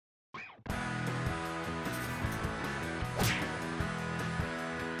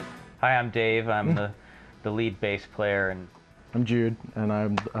Hi, I'm Dave. I'm the lead bass player, and I'm Jude, and I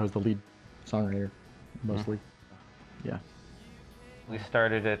was the lead songwriter, mostly. Yeah. We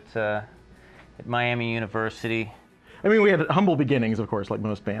started at Miami University. I mean, we had humble beginnings, of course, like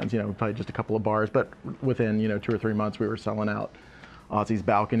most bands. We played just a couple of bars, but within 2 or 3 months, we were selling out Ozzy's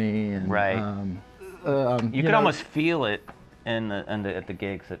balcony, and Right. You could almost feel it at the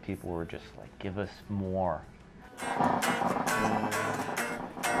gigs that people were just like, "Give us more."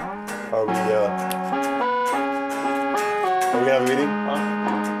 Are we having a meeting?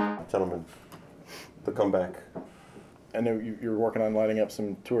 Gentlemen, the comeback. I know you're working on lining up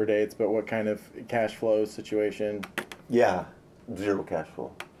some tour dates, but what kind of cash flow situation? Yeah, 0 cash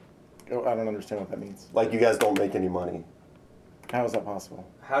flow. Oh, I don't understand what that means. Like, you guys don't make any money. How is that possible?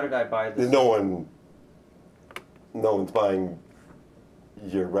 How did I buy this? No one's buying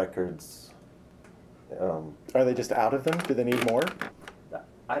your records. Are they just out of them? Do they need more?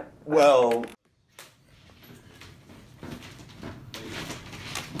 Well...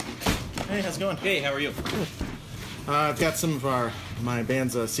 Hey, how's it going? Hey, how are you? I've got some of my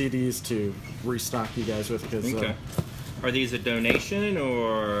band's CDs to restock you guys with. Cause, okay. Are these a donation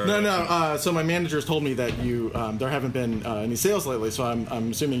or? No. So my managers told me that there haven't been any sales lately, so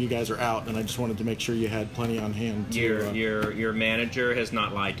I'm assuming you guys are out, and I just wanted to make sure you had plenty on hand. Your manager has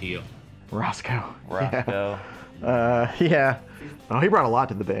not lied to you. Roscoe. Yeah. Oh, he brought a lot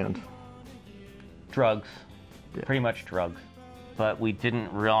to the band. Drugs. Yeah. Pretty much drugs. But we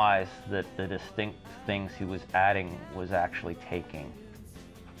didn't realize that the distinct things he was adding was actually taking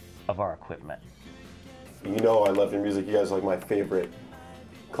of our equipment. You know I love your music. You guys are like my favorite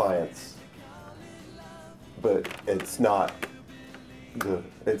clients. But it's not good.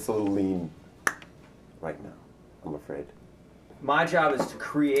 It's a little lean right now, I'm afraid. My job is to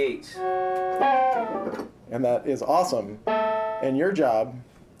create. And that is awesome. And your job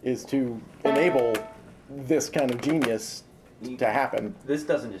is to enable this kind of genius to happen. This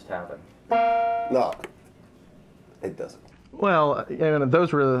doesn't just happen. No, it doesn't. Well, and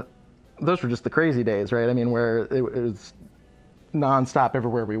those were just the crazy days, right? I mean, where it was nonstop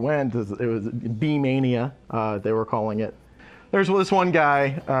everywhere we went. It was B-mania, they were calling it. There's this one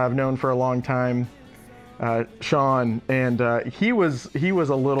guy I've known for a long time, Sean, and he was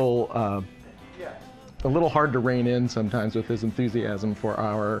a little hard to rein in sometimes with his enthusiasm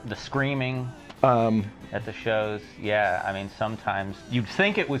for The screaming at the shows. Yeah, I mean, sometimes you'd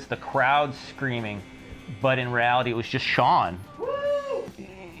think it was the crowd screaming, but in reality it was just Sean. Woo!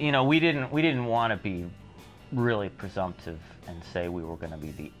 We didn't want to be really presumptive and say we were going to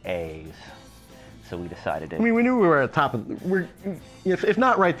be the A's, so we decided to. I mean, we knew we were at the top of if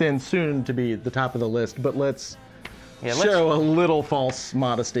not right then, soon to be the top of the list, but let's show a little false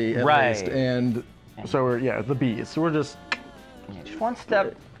modesty at least, and so we're the B's. So we're just one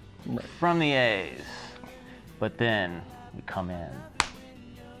step from the A's, but then we come in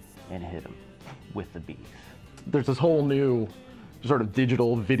and hit them with the B's. There's this whole new sort of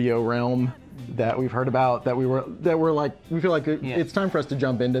digital video realm that we've heard about that we feel like it's time for us to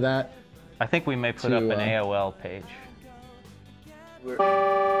jump into that. I think we may put up an AOL page. We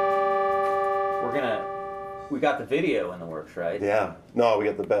got the video in the works, right? Yeah. No, we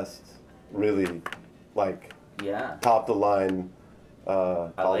got the best, really, top of the line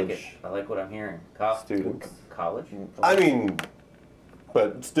college. I like it. I like what I'm hearing. Students. College? I mean,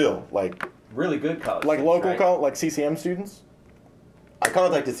 but still, really good college. Like local college, like CCM students? I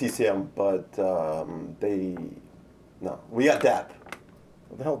contacted CCM, but we got DAP.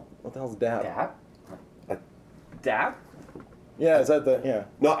 What the hell's DAP? DAP? DAP? Yeah, is that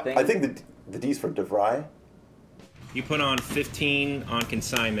No, I think the D's for DeVry. You put on 15 on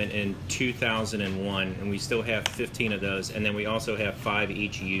consignment in 2001, and we still have 15 of those, and then we also have 5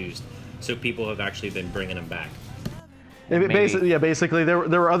 each used. So people have actually been bringing them back. Basically, there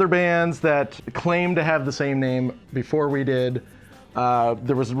were other bands that claimed to have the same name before we did.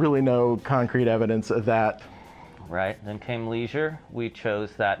 There was really no concrete evidence of that. Right. Then came Leisure. We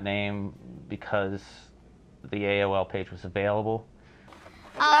chose that name because the AOL page was available.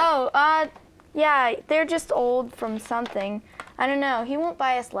 Yeah, they're just old from something. I don't know. He won't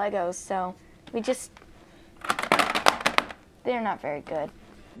buy us Legos, so they're not very good.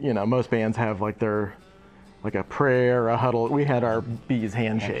 Most bands have a prayer, a huddle. We had our B's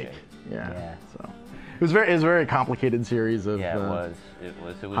handshake. Yeah. So it was a very complicated series of it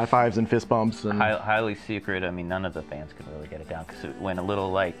was high fives and fist bumps and highly secret. I mean, none of the fans could really get it down because it went a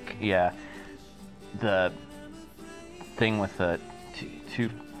little the thing with the two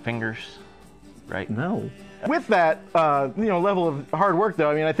fingers. right? No. With that, level of hard work, though,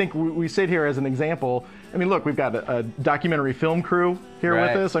 I mean, I think we sit here as an example. I mean, look, we've got a documentary film crew here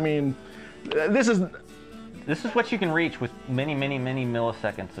with us. I mean, this is what you can reach with many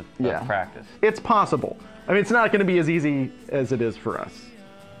milliseconds of practice. It's possible. I mean, it's not going to be as easy as it is for us.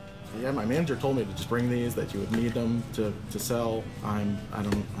 Yeah, my manager told me to just bring these, that you would need them to sell. I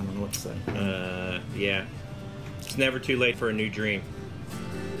don't know what to say. Yeah. It's never too late for a new dream.